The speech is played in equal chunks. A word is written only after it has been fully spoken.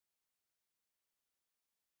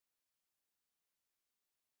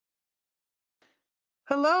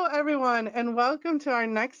Hello, everyone, and welcome to our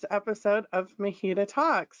next episode of Mahita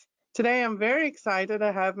Talks. Today, I'm very excited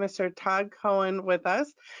to have Mr. Todd Cohen with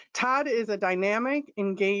us. Todd is a dynamic,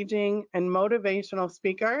 engaging, and motivational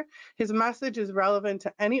speaker. His message is relevant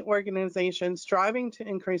to any organization striving to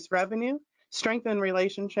increase revenue, strengthen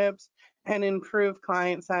relationships, and improve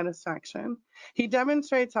client satisfaction. He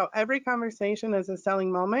demonstrates how every conversation is a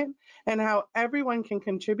selling moment and how everyone can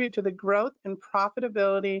contribute to the growth and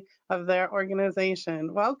profitability of their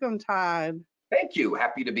organization. Welcome, Todd. Thank you.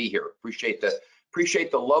 Happy to be here. Appreciate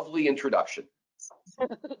the lovely introduction.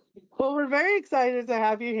 Well, we're very excited to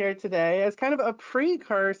have you here today as kind of a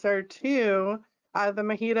precursor to the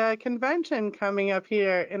Mahita convention coming up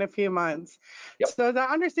here in a few months. Yep. So as I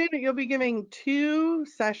understand it, you'll be giving 2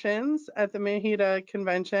 sessions at the Mahita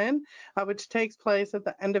convention, which takes place at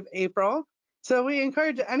the end of April. So we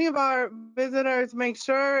encourage any of our visitors, make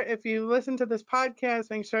sure if you listen to this podcast,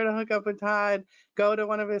 make sure to hook up with Todd, go to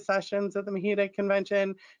one of his sessions at the Mahita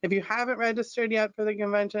convention. If you haven't registered yet for the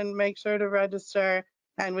convention, make sure to register.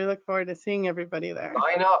 And we look forward to seeing everybody there.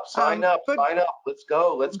 Sign up. Let's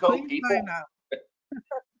go, people. Sign up.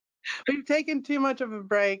 We've taken too much of a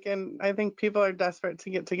break, and I think people are desperate to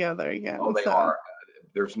get together again. Oh, they are.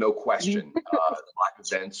 There's no question. Live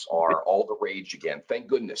events are all the rage again. Thank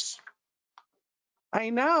goodness. I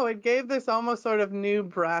know, it gave this almost sort of new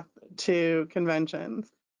breath to conventions.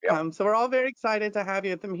 Yep. So we're all very excited to have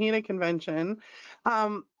you at the Mahita convention.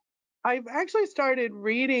 I've actually started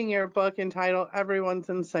reading your book entitled Everyone's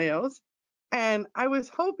in Sales. And I was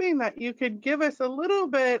hoping that you could give us a little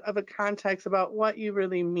bit of a context about what you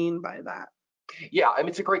really mean by that. Yeah, I mean,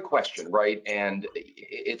 it's a great question, right? And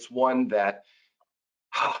it's one that,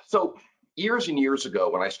 so years and years ago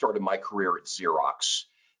when I started my career at Xerox,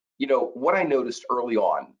 what I noticed early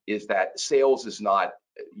on is that sales is not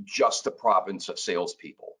just the province of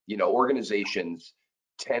salespeople. Organizations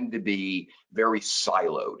tend to be very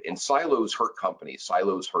siloed, and silos hurt companies,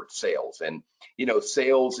 silos hurt sales. And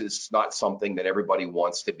sales is not something that everybody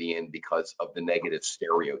wants to be in because of the negative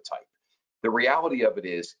stereotype. The reality of it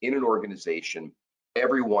is, in an organization,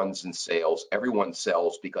 everyone's in sales, everyone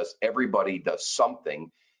sells because everybody does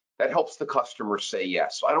something that helps the customer say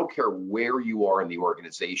yes. So I don't care where you are in the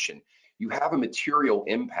organization, you have a material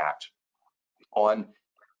impact on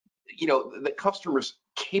the customer's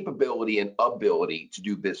capability and ability to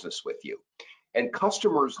do business with you. And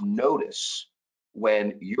customers notice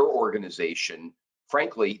when your organization,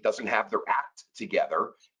 frankly, doesn't have their act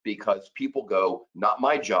together, because people go, not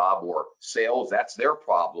my job, or sales, that's their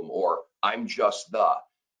problem, or I'm just the.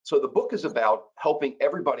 So the book is about helping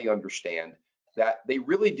everybody understand that they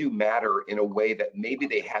really do matter in a way that maybe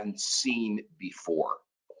they hadn't seen before.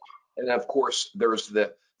 And then, of course, there's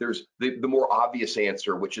the more obvious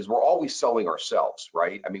answer, which is we're always selling ourselves,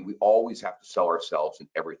 right? I mean, we always have to sell ourselves in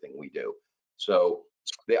everything we do. So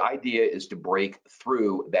the idea is to break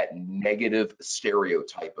through that negative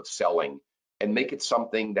stereotype of selling and make it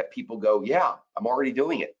something that people go, yeah, I'm already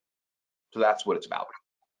doing it. So that's what it's about.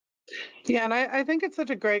 Yeah, and I think it's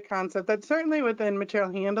such a great concept that certainly within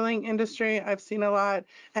material handling industry, I've seen a lot,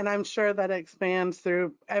 and I'm sure that it expands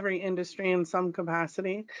through every industry in some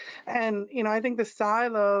capacity. And, I think the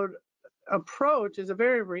siloed approach is a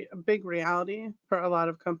very big reality for a lot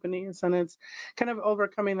of companies, and it's kind of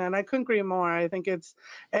overcoming that. And I couldn't agree more. I think it's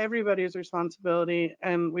everybody's responsibility,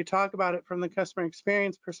 and we talk about it from the customer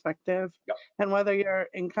experience perspective. Yep. And whether you're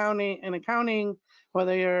in accounting,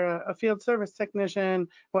 whether you're a field service technician,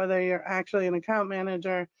 whether you're actually an account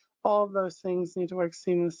manager, all of those things need to work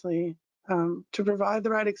seamlessly to provide the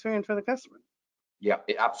right experience for the customer. Yeah,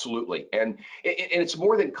 absolutely. And it's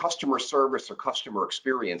more than customer service or customer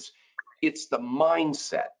experience. It's the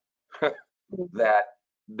mindset that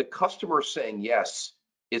the customer saying yes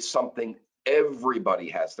is something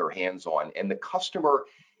everybody has their hands on. And the customer,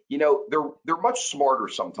 they're much smarter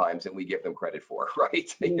sometimes than we give them credit for,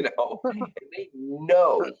 right? And they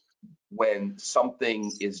know when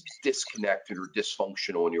something is disconnected or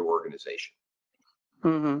dysfunctional in your organization.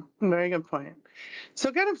 Very good point.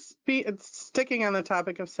 So kind of sticking on the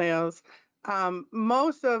topic of sales,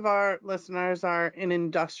 most of our listeners are in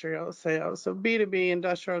industrial sales, so B2B,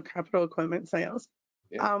 industrial capital equipment sales.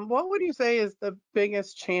 Yeah. What would you say is the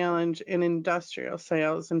biggest challenge in industrial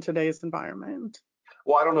sales in today's environment?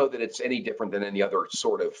 Well, I don't know that it's any different than any other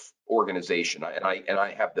sort of organization. And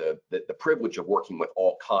I have the privilege of working with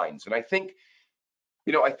all kinds. And I think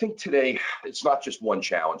today it's not just one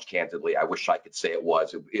challenge, candidly. I wish I could say it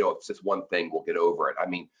was. It's just one thing, we'll get over it. I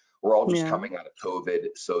mean, we're all just coming out of COVID,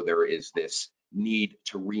 so there is this need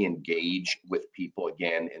to re-engage with people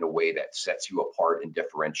again in a way that sets you apart and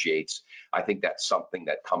differentiates. I think that's something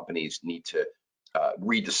that companies need to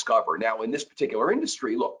rediscover. Now, in this particular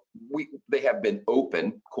industry, look, they have been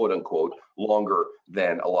open, quote unquote, longer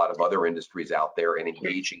than a lot of other industries out there and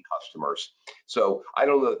engaging customers. So I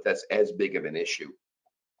don't know that that's as big of an issue.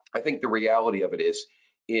 I think the reality of it is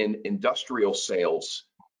in industrial sales,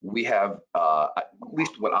 we have, at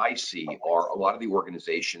least what I see are a lot of the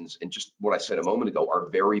organizations, and just what I said a moment ago, are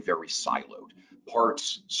very, very siloed.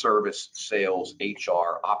 Parts, service, sales,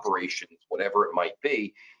 HR, operations, whatever it might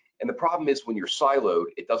be. And the problem is when you're siloed,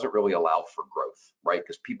 it doesn't really allow for growth, right?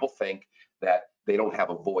 Because people think that they don't have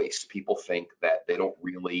a voice. People think that they don't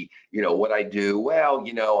really, what I do, well,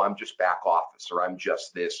 I'm just back office, or I'm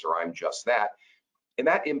just this, or I'm just that. And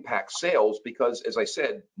that impacts sales because, as I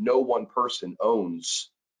said, no one person owns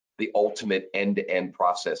the ultimate end-to-end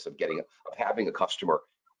process of having a customer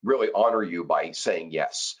really honor you by saying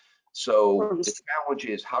yes. So the challenge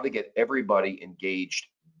is how to get everybody engaged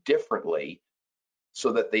differently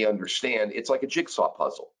so that they understand. It's like a jigsaw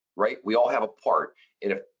puzzle, right? We all have a part,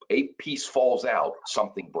 and if a piece falls out,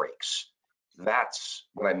 something breaks. That's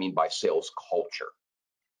what I mean by sales culture.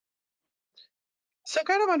 So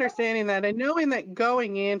kind of understanding that and knowing that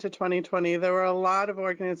going into 2020, there were a lot of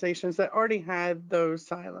organizations that already had those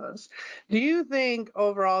silos. Do you think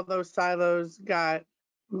overall those silos got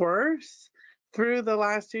worse through the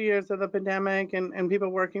last 2 years of the pandemic and people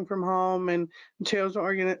working from home and sales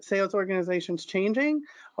organizations changing?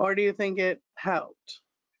 Or do you think it helped?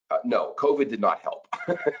 No, COVID did not help.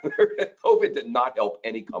 COVID did not help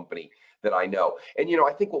any company that I know. And,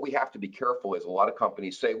 I think what we have to be careful is a lot of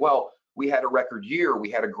companies say, well, we had a record year,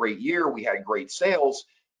 we had a great year, we had great sales.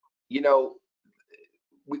 We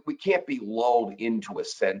can't be lulled into a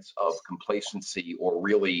sense of complacency or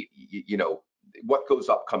really, what goes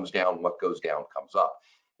up comes down, what goes down comes up.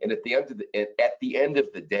 And at the end of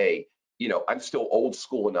the day, I'm still old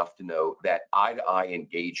school enough to know that eye-to-eye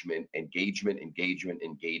engagement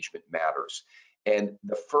matters. And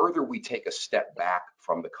the further we take a step back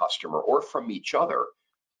from the customer or from each other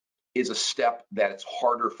is a step that it's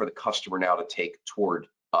harder for the customer now to take toward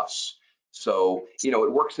us. So,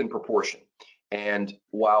 it works in proportion. And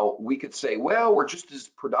while we could say, well, we're just as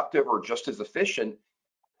productive or just as efficient,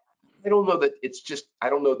 I don't know that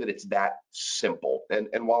it's that simple.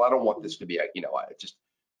 And while I don't want this to be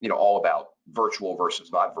all about virtual versus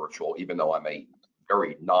not virtual, even though I'm a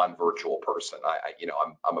very non-virtual person,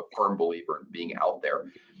 I'm a firm believer in being out there.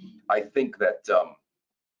 I think that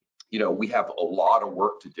we have a lot of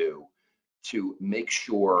work to do to make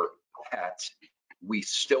sure that we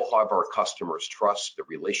still have our customers' trust, the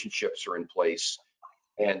relationships are in place.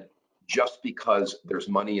 And just because there's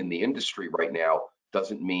money in the industry right now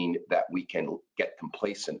doesn't mean that we can get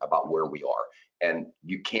complacent about where we are. And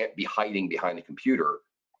you can't be hiding behind a computer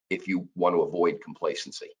if you want to avoid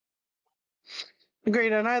complacency.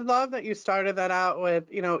 Great. And I love that you started that out with,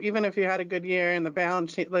 even if you had a good year and the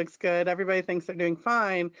balance sheet looks good, everybody thinks they're doing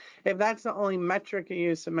fine, if that's the only metric you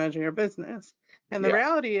use to measure your business. And the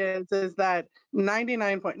reality is that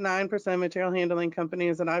 99.9% of material handling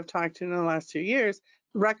companies that I've talked to in the last 2 years,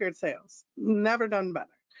 record sales, never done better.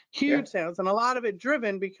 Huge sales, and a lot of it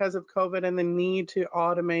driven because of COVID and the need to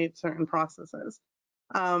automate certain processes.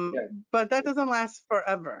 But that doesn't last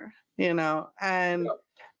forever, and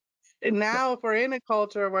now if we're in a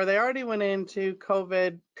culture where they already went into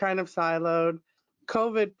COVID kind of siloed,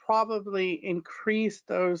 COVID probably increased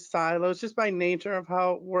those silos just by nature of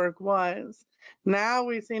how work was. Now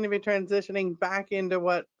we seem to be transitioning back into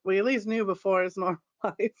what we at least knew before as normal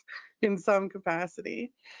life in some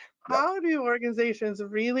capacity. How do organizations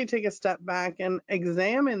really take a step back and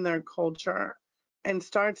examine their culture and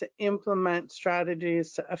start to implement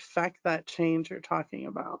strategies to affect that change you're talking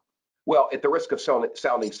about? Well, at the risk of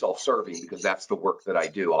sounding self-serving, because that's the work that I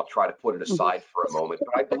do, I'll try to put it aside for a moment.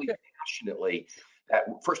 But I believe passionately that,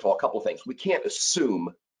 first of all, a couple of things. We can't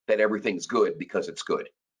assume that everything's good because it's good,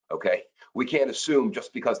 okay? We can't assume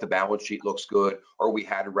just because the balance sheet looks good or we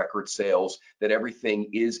had record sales that everything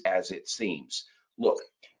is as it seems. Look,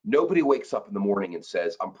 nobody wakes up in the morning and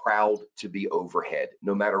says, I'm proud to be overhead.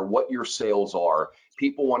 No matter what your sales are,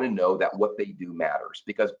 people want to know that what they do matters.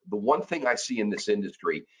 Because the one thing I see in this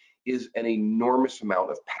industry is an enormous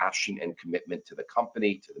amount of passion and commitment to the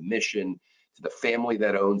company, to the mission, to the family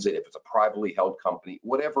that owns it, if it's a privately held company,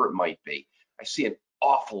 whatever it might be. I see an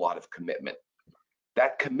awful lot of commitment.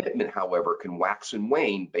 That commitment, however, can wax and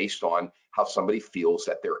wane based on how somebody feels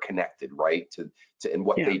that they're connected, right? And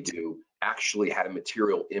what they do actually had a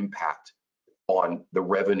material impact on the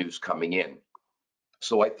revenues coming in.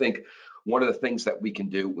 So I think one of the things that we can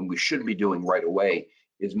do, and we should be doing right away,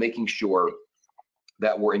 is making sure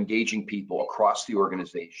that we're engaging people across the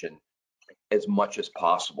organization as much as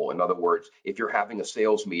possible. In other words, if you're having a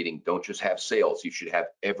sales meeting, don't just have sales. You should have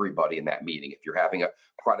everybody in that meeting. If you're having a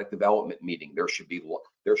product development meeting, there should be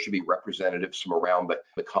representatives from around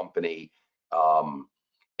the company,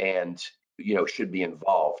 and should be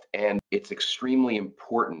involved. And it's extremely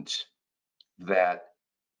important that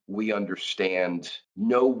we understand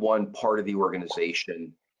no one part of the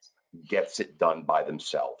organization gets it done by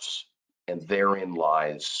themselves, and therein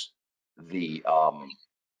lies the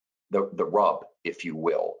rub, if you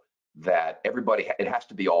will, that it has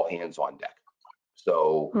to be all hands on deck.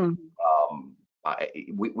 So Hmm.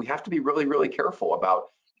 we have to be really, really careful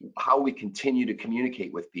about how we continue to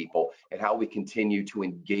communicate with people and how we continue to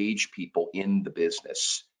engage people in the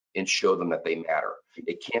business and show them that they matter.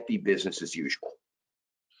 It can't be business as usual.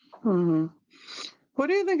 Hmm. What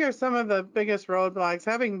do you think are some of the biggest roadblocks?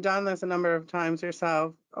 Having done this a number of times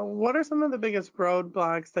yourself, what are some of the biggest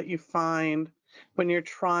roadblocks that you find when you're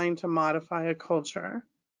trying to modify a culture?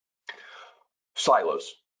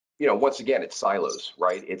 Silos. Once again, it's silos,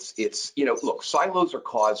 right? It's look, silos are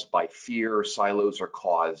caused by fear. Silos are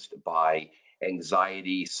caused by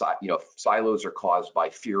anxiety. Silos are caused by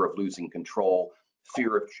fear of losing control,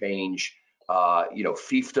 fear of change,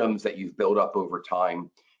 fiefdoms that you've built up over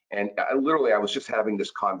time. And I was just having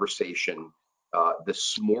this conversation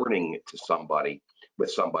this morning to somebody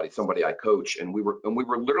I coach, and we were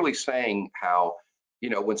literally saying how,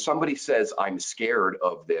 when somebody says I'm scared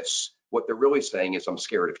of this, what they're really saying is I'm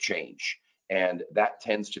scared of change. And that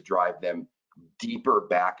tends to drive them deeper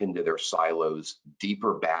back into their silos,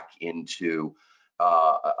 deeper back into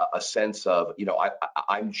a sense of,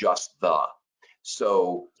 I'm just the.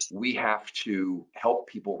 So we have to help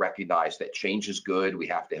people recognize that change is good. We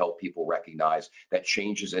have to help people recognize that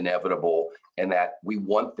change is inevitable and that we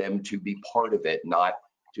want them to be part of it, not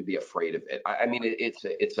to be afraid of it. I mean,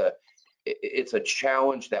 it's a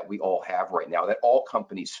challenge that we all have right now, that all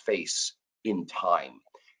companies face in time.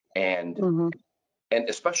 And Hmm. and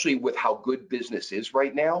especially with how good business is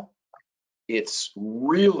right now, it's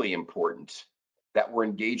really important that we're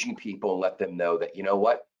engaging people and let them know that, you know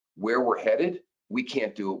what, where we're headed, we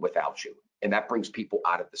can't do it without you. And that brings people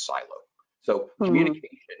out of the silo. So Hmm.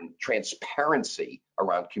 communication, transparency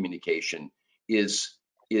around communication is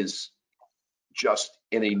just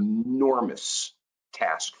an enormous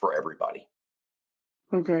task for everybody.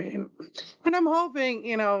 Great. And I'm hoping,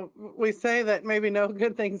 we say that maybe no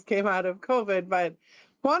good things came out of COVID, but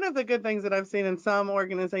one of the good things that I've seen in some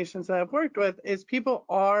organizations that I've worked with is people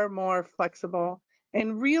are more flexible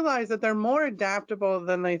and realize that they're more adaptable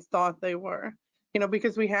than they thought they were,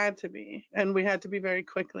 because we had to be, and we had to be very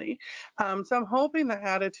quickly. So I'm hoping the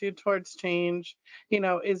attitude towards change,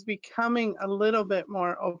 is becoming a little bit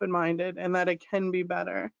more open-minded and that it can be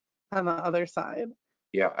better on the other side.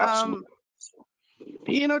 Yeah, Um, absolutely.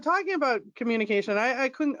 Talking about communication, I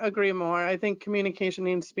couldn't agree more. I think communication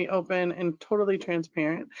needs to be open and totally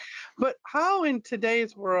transparent. But how, in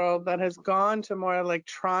today's world that has gone to more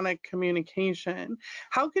electronic communication,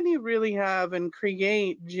 how can you really have and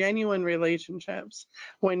create genuine relationships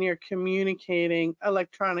when you're communicating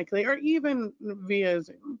electronically or even via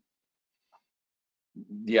Zoom?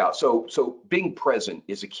 Yeah, so being present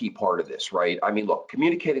is a key part of this, right? I mean, look,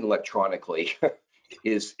 communicating electronically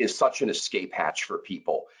is such an escape hatch for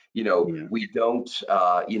people. Yeah. We don't,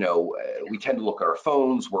 we tend to look at our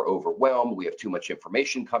phones. We're overwhelmed. We have too much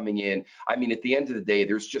information coming in. I mean, at the end of the day,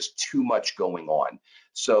 there's just too much going on.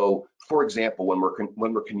 So, for example, when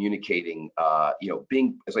we're communicating,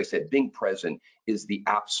 being, as I said, being present is the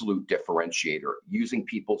absolute differentiator. Using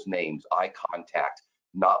people's names, eye contact,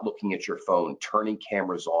 not looking at your phone, turning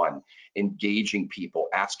cameras on, engaging people,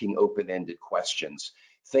 asking open-ended questions,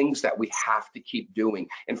 things that we have to keep doing.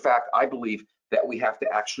 In fact, I believe that we have to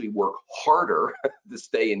actually work harder to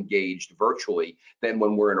stay engaged virtually than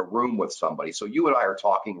when we're in a room with somebody. So you and I are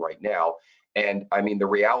talking right now, and I mean, the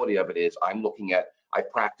reality of it is I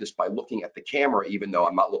practice by looking at the camera, even though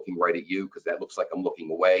I'm not looking right at you because that looks like I'm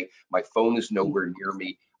looking away. My phone is nowhere near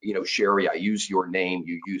me. Sherry, I use your name,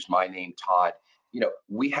 you use my name, Todd.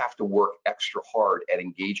 We have to work extra hard at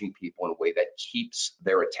engaging people in a way that keeps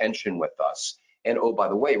their attention with us. And oh, by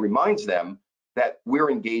the way, reminds them that we're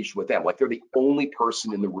engaged with them, like they're the only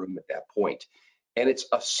person in the room at that point. And it's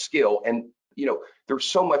a skill. And, there's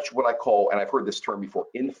so much what I call, and I've heard this term before,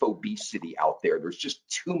 infobesity out there. There's just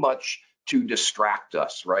too much to distract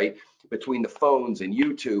us, right? Between the phones and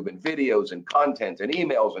YouTube and videos and content and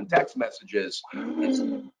emails and text messages,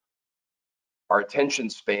 our attention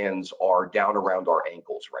spans are down around our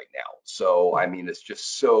ankles right now. So, I mean, it's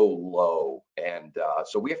just so low. And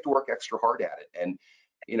so we have to work extra hard at it. And,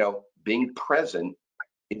 being present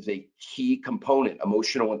is a key component.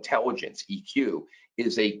 Emotional intelligence, EQ,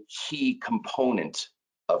 is a key component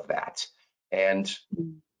of that. And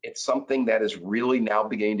it's something that is really now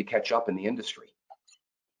beginning to catch up in the industry.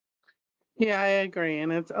 Yeah, I agree.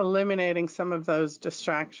 And it's eliminating some of those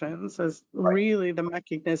distractions is Right, really the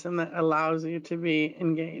mechanism that allows you to be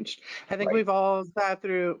engaged. I think right, we've all sat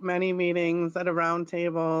through many meetings at a round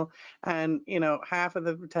table, and half of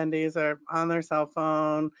the attendees are on their cell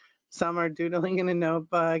phone, some are doodling in a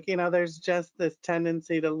notebook. There's just this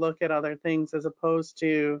tendency to look at other things as opposed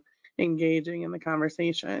to engaging in the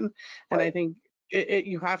conversation. And I right, think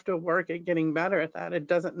you have to work at getting better at that. It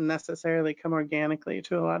doesn't necessarily come organically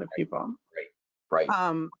to a lot of people. right, right.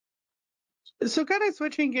 Um, so kind of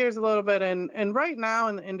switching gears a little bit, and right now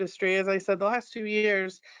in the industry, as I said, the last 2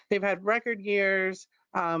 years, they've had record years,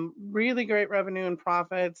 really great revenue and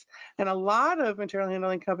profits. And a lot of material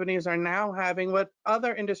handling companies are now having what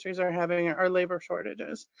other industries are having are labor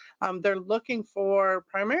shortages. They're looking for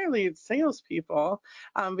primarily salespeople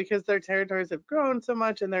because their territories have grown so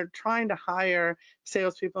much and they're trying to hire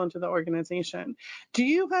salespeople into the organization. Do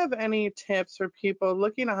you have any tips for people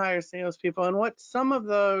looking to hire salespeople and what some of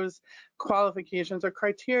those qualifications or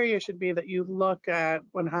criteria should be that you look at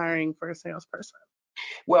when hiring for a salesperson?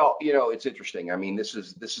 Well, it's interesting. I mean, this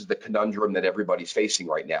is the conundrum that everybody's facing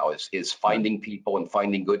right now is finding people and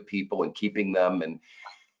finding good people and keeping them. And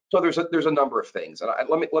so there's a number of things, and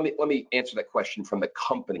let me answer that question from the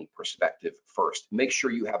company perspective first. Make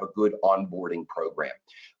sure you have a good onboarding program.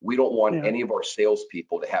 We don't want Yeah. any of our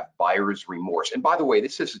salespeople to have buyer's remorse. And by the way,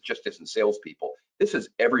 this isn't salespeople. This is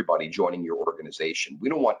everybody joining your organization. We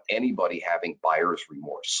don't want anybody having buyer's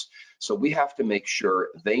remorse. So we have to make sure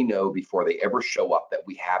they know before they ever show up that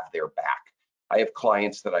we have their back. I have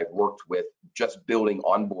clients that I've worked with just building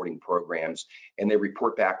onboarding programs, and they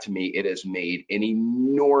report back to me it has made an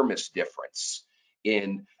enormous difference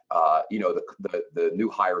in the new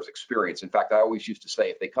hires experience. In fact, I always used to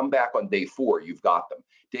say if they come back on day 4, you've got them.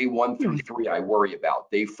 Day 1 through 3, I worry about.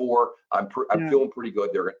 Day 4, I'm Yeah. feeling pretty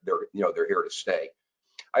good. They're here to stay.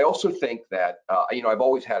 I also think that I've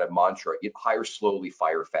always had a mantra: you hire slowly,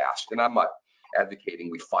 fire fast. And I'm not advocating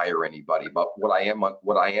we fire anybody, but what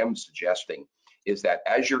I am suggesting is that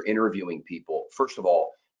as you're interviewing people, first of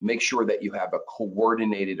all, make sure that you have a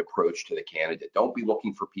coordinated approach to the candidate. Don't be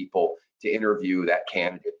looking for people to interview that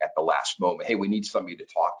candidate at the last moment. Hey, we need somebody to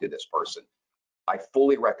talk to this person. I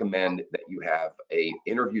fully recommend that you have a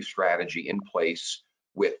interview strategy in place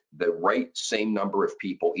with the right same number of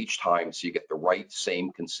people each time so you get the right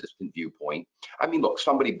same consistent viewpoint. I mean, look,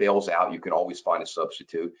 somebody bails out, you can always find a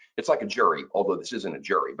substitute. It's like a jury, although this isn't a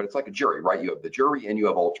jury, but it's like a jury, right? You have the jury and you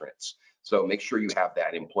have alternates. So make sure you have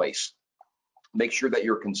that in place. Make sure that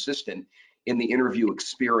you're consistent in the interview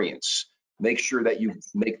experience. Make sure that you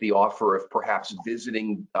make the offer of perhaps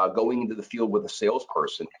going into the field with a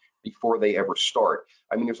salesperson before they ever start.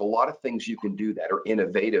 I mean, there's a lot of things you can do that are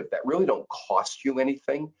innovative that really don't cost you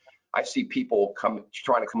anything. I see people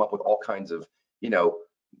trying to come up with all kinds of, you know,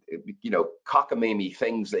 cockamamie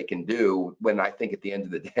things they can do, when I think at the end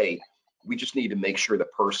of the day, we just need to make sure the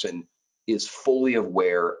person is fully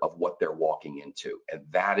aware of what they're walking into. And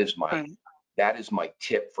Right. that is my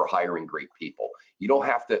tip for hiring great people. You don't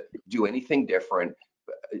have to do anything different.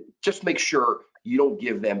 Just make sure you don't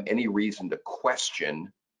give them any reason to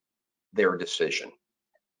question their decision.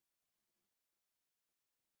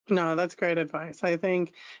 No, that's great advice. I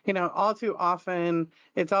think, all too often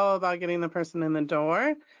it's all about getting the person in the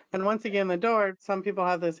door. And once you get in the door, some people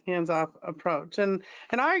have this hands-off approach. And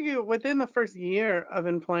I argue within the first year of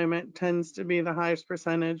employment tends to be the highest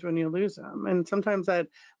percentage when you lose them. And sometimes that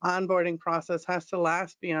onboarding process has to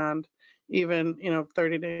last beyond even,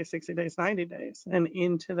 30 days, 60 days, 90 days, and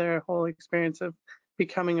into their whole experience of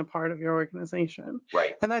becoming a part of your organization.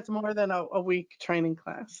 Right, And that's more than a week training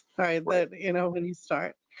class, right? right. That, when you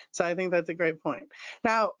start. So I think that's a great point.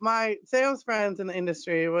 Now, my sales friends in the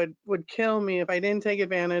industry would kill me if I didn't take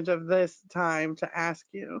advantage of this time to ask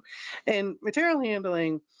you. In material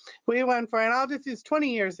handling, we went for, and I'll just use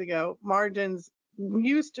 20 years ago, margins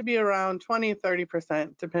used to be around 20,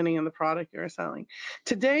 30%, depending on the product you're selling.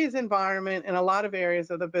 Today's environment in a lot of areas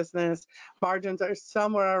of the business, margins are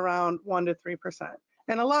somewhere around 1 to 3%.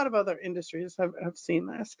 And a lot of other industries have seen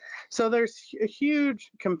this. So there's huge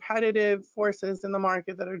competitive forces in the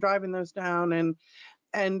market that are driving those down,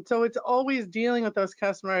 and so it's always dealing with those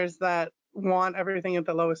customers that want everything at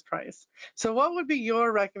the lowest price. So what would be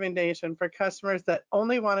your recommendation for customers that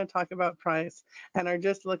only want to talk about price and are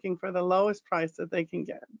just looking for the lowest price that they can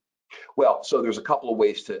get? Well, so there's a couple of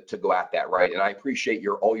ways to go at that, right? And I appreciate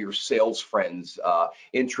all your sales friends'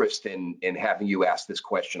 interest in having you ask this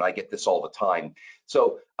question. I get this all the time.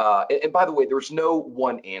 So, and by the way, there's no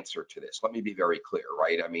one answer to this. Let me be very clear,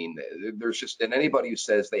 right? I mean, there's just, and anybody who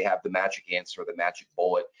says they have the magic answer, the magic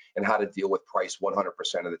bullet, and how to deal with price 100%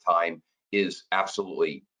 of the time is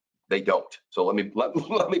absolutely, they don't. So let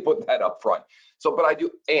me put that up front. So, but I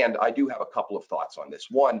do have a couple of thoughts on this.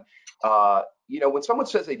 One, when someone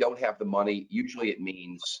says they don't have the money, usually it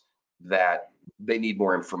means that they need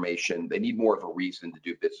more information. They need more of a reason to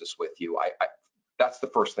do business with you. That's the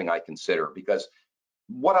first thing I consider, because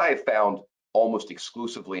what I have found almost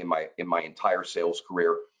exclusively in my entire sales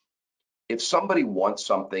career, if somebody wants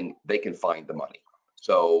something, they can find the money.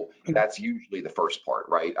 So that's usually the first part,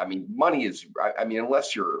 right? I mean, money is, I mean,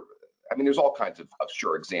 unless you're, I mean, there's all kinds of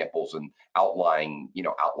sure examples and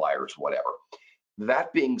outliers, whatever.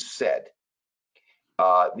 That being said,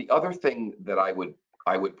 the other thing that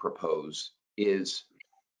I would propose is,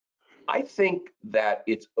 I think that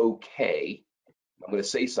it's okay. I'm going to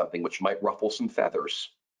say something which might ruffle some feathers.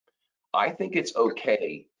 I think it's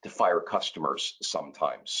okay to fire customers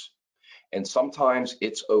sometimes. And sometimes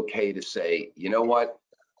it's okay to say, you know what?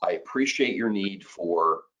 I appreciate your need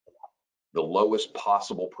for the lowest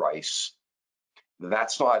possible price.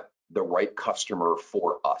 That's not the right customer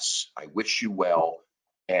for us. I wish you well,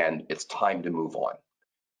 and it's time to move on.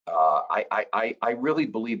 I really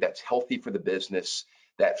believe that's healthy for the business.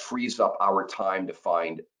 That frees up our time to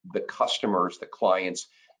find the customers, the clients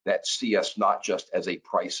that see us not just as a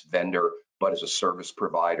price vendor, but as a service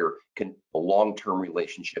provider, a long-term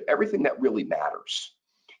relationship, everything that really matters.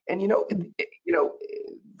 And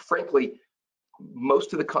frankly,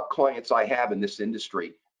 most of the clients I have in this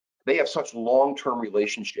industry, they have such long-term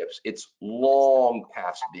relationships. It's long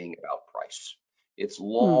past being about price. It's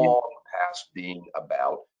long past being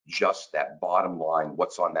about just that bottom line,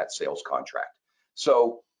 what's on that sales contract.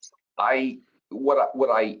 So what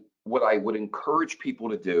I would encourage people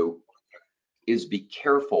to do is be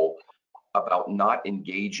careful about not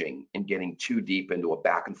engaging and getting too deep into a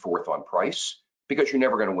back and forth on price, because you're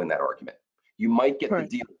never going to win that argument. You might get the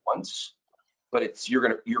deal once, but you're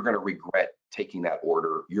gonna regret taking that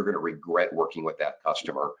order. You're gonna regret working with that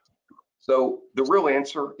customer. So the real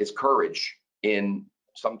answer is courage in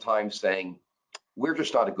sometimes saying, we're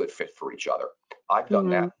just not a good fit for each other. I've done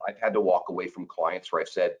that. I've had to walk away from clients where I've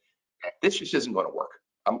said, this just isn't going to work.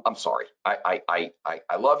 I'm sorry.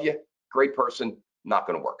 I love you. Great person. Not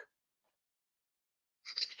going to work.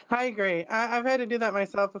 I agree. I've had to do that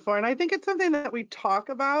myself before. And I think it's something that we talk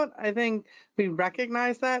about. I think we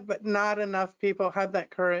recognize that, but not enough people have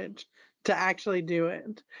that courage to actually do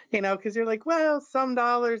it. Because you're like, well, some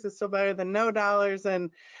dollars is still better than no dollars.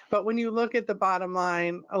 But when you look at the bottom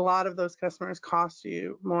line, a lot of those customers cost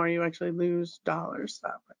you more. You actually lose dollars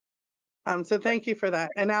that way. So thank you for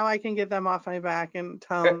that. And now I can get them off my back and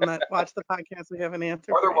tell them that watch the podcast. We have an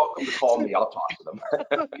answer. Or they're welcome to call me. I'll talk to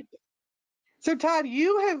them. So Todd,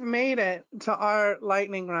 you have made it to our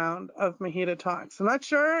lightning round of Mahita Talks. I'm not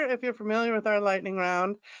sure if you're familiar with our lightning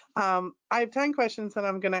round. I have 10 questions that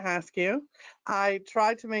I'm going to ask you. I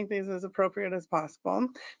tried to make these as appropriate as possible.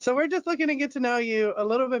 So we're just looking to get to know you a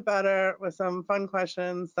little bit better with some fun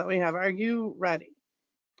questions that we have. Are you ready?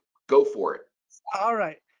 Go for it. All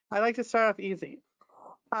right. I like to start off easy.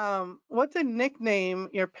 What's a nickname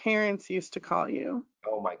your parents used to call you?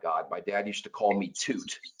 Oh my God, my dad used to call me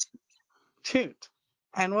Toot. Toot.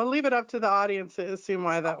 And we'll leave it up to the audience to assume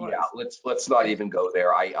why that was. Yeah, let's not even go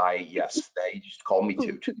there. Yes, they used to call me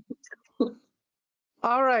Toot.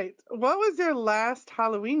 All right. What was your last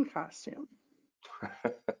Halloween costume?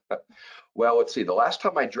 Well, let's see. The last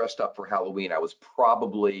time I dressed up for Halloween, I was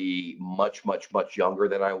probably much, much, much younger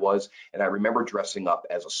than I was. And I remember dressing up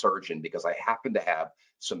as a surgeon because I happened to have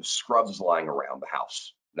some scrubs lying around the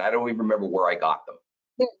house. And I don't even remember where I got them.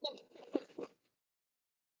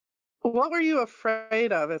 What were you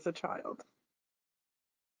afraid of as a child?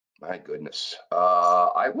 My goodness.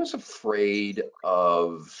 I was afraid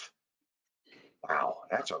of, wow,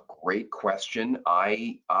 that's a great question.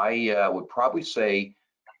 I would probably say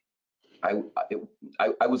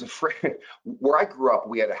I was afraid. Where I grew up,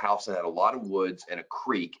 we had a house that had a lot of woods and a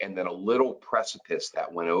creek, and then a little precipice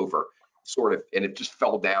that went over, sort of, and it just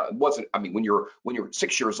fell down. It wasn't. I mean, when you're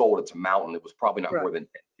 6 years old, it's a mountain. It was probably not more than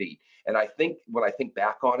 10 feet. And I think when I think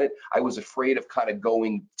back on it, I was afraid of kind of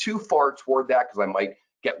going too far toward that because I might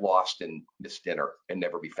get lost and miss dinner and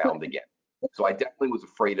never be found again. So I definitely was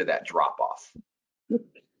afraid of that drop off.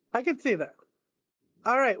 I could see that.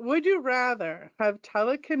 All right. Would you rather have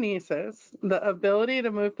telekinesis, the ability to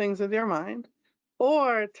move things with your mind,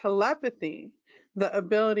 or telepathy, the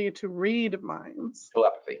ability to read minds.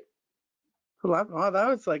 Telepathy. Wow, that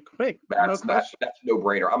was like quick, no That's question. that's a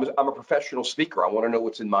no-brainer. I'm a professional speaker. I want to know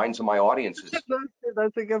what's in minds of my audiences.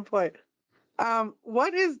 That's a good point.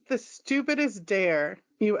 What is the stupidest dare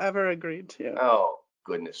you ever agreed to? Oh,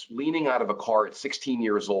 goodness. Leaning out of a car at 16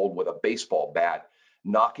 years old with a baseball bat,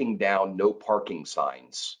 knocking down no parking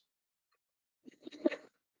signs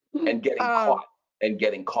and Um,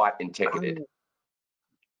 getting caught and ticketed.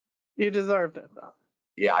 you deserved it though.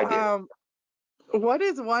 Yeah, I did. What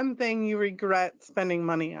is one thing you regret spending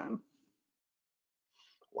money on?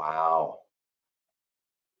 Wow.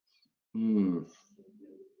 Hmm.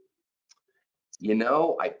 You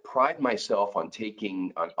know, I pride myself on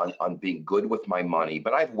on being good with my money,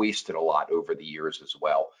 but I've wasted a lot over the years as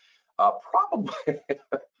well. Probably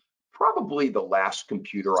probably the last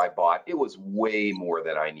computer I bought, it was way more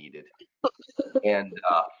than I needed. And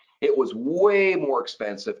it was way more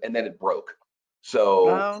expensive and then it broke. So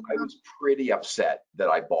Um, I was pretty upset that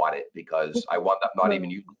I bought it because I wound up not even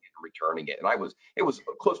using it and returning it. And it was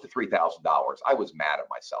close to $3,000. I was mad at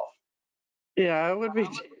myself. yeah, it would be.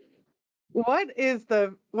 What is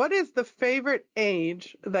the favorite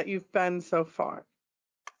age that you've been so far?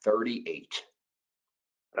 38.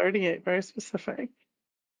 38, very specific.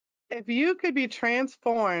 If you could be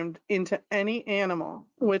transformed into any animal,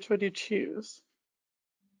 which would you choose?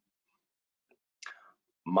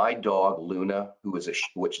 My dog Luna,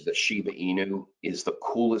 which is a Shiba Inu, is the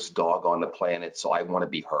coolest dog on the planet. So I want to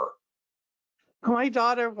be her. My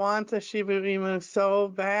daughter wants a Shiba Inu so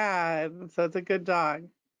bad, so it's a good dog.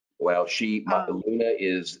 Well, Um, Luna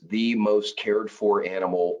is the most cared for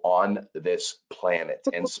animal on this planet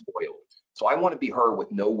and spoiled. So I want to be her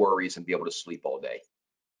with no worries and be able to sleep all day.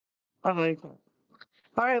 I like that.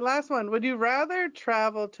 All right, last one. Would you rather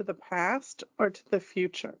travel to the past or to the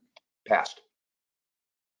future? Past.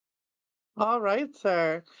 All right,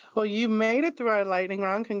 sir. Well, you made it through our lightning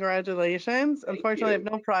round. Congratulations. Thank Unfortunately, I you.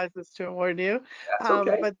 have no prizes to award you, That's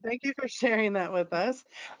okay. but thank you for sharing that with us.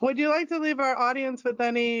 Would you like to leave our audience with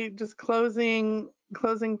any just closing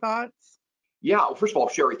thoughts? Yeah. Well, first of all,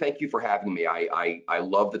 Sherry, thank you for having me. I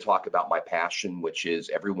love to talk about my passion, which is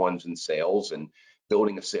everyone's in sales and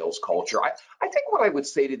building a sales culture. I think what I would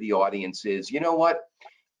say to the audience is, you know what?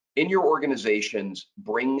 In your organizations,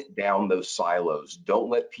 bring down those silos. Don't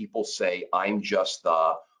let people say, I'm just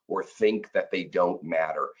the, or think that they don't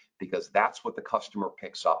matter, because that's what the customer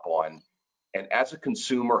picks up on. And as a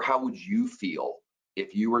consumer, how would you feel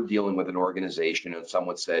if you were dealing with an organization and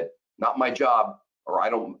someone said, not my job, or I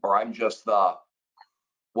don't, or I'm just the,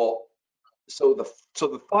 well, so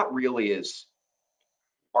the thought really is,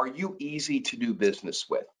 are you easy to do business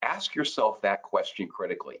with? Ask yourself that question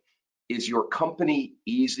critically. Is your company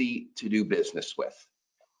easy to do business with?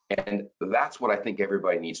 And that's what I think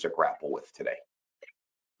everybody needs to grapple with today.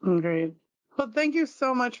 Great. Well, thank you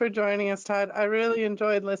so much for joining us, Todd. I really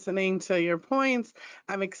enjoyed listening to your points.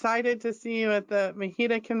 I'm excited to see you at the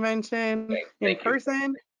Mahita convention in Thank you.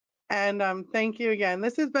 person. And thank you again.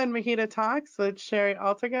 This has been Mahita Talks with Sherry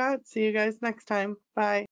Altergott. See you guys next time. Bye.